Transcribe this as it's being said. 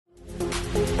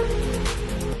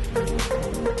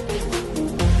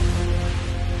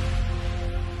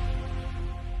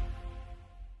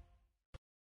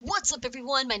What's up,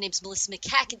 everyone? My name's Melissa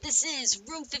McCack, and this is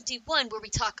Room 51, where we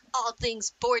talk all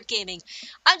things board gaming.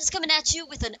 I'm just coming at you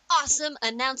with an awesome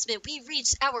announcement. We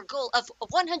reached our goal of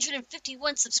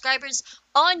 151 subscribers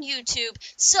on YouTube,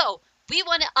 so we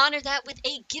want to honor that with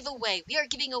a giveaway. We are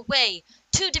giving away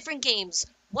 2 different games.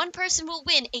 One person will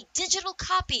win a digital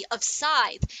copy of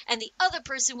Scythe, and the other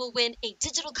person will win a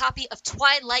digital copy of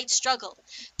Twilight Struggle.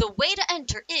 The way to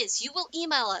enter is you will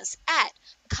email us at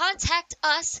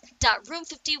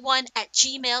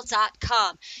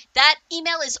contactus.room51@gmail.com. That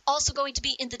email is also going to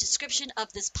be in the description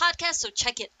of this podcast, so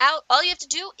check it out. All you have to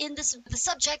do in the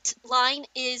subject line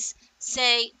is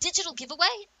say digital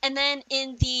giveaway, and then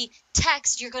in the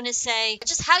text you're going to say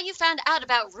just how you found out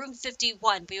about Room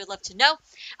 51. We would love to know.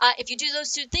 If you do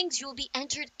those 2 things, you will be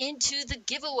entered into the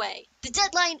giveaway. The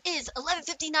deadline is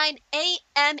 11:59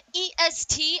 a.m.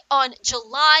 EST on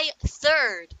July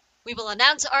 3rd. We will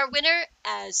announce our winner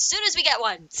as soon as we get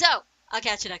one. So, I'll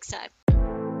catch you next time.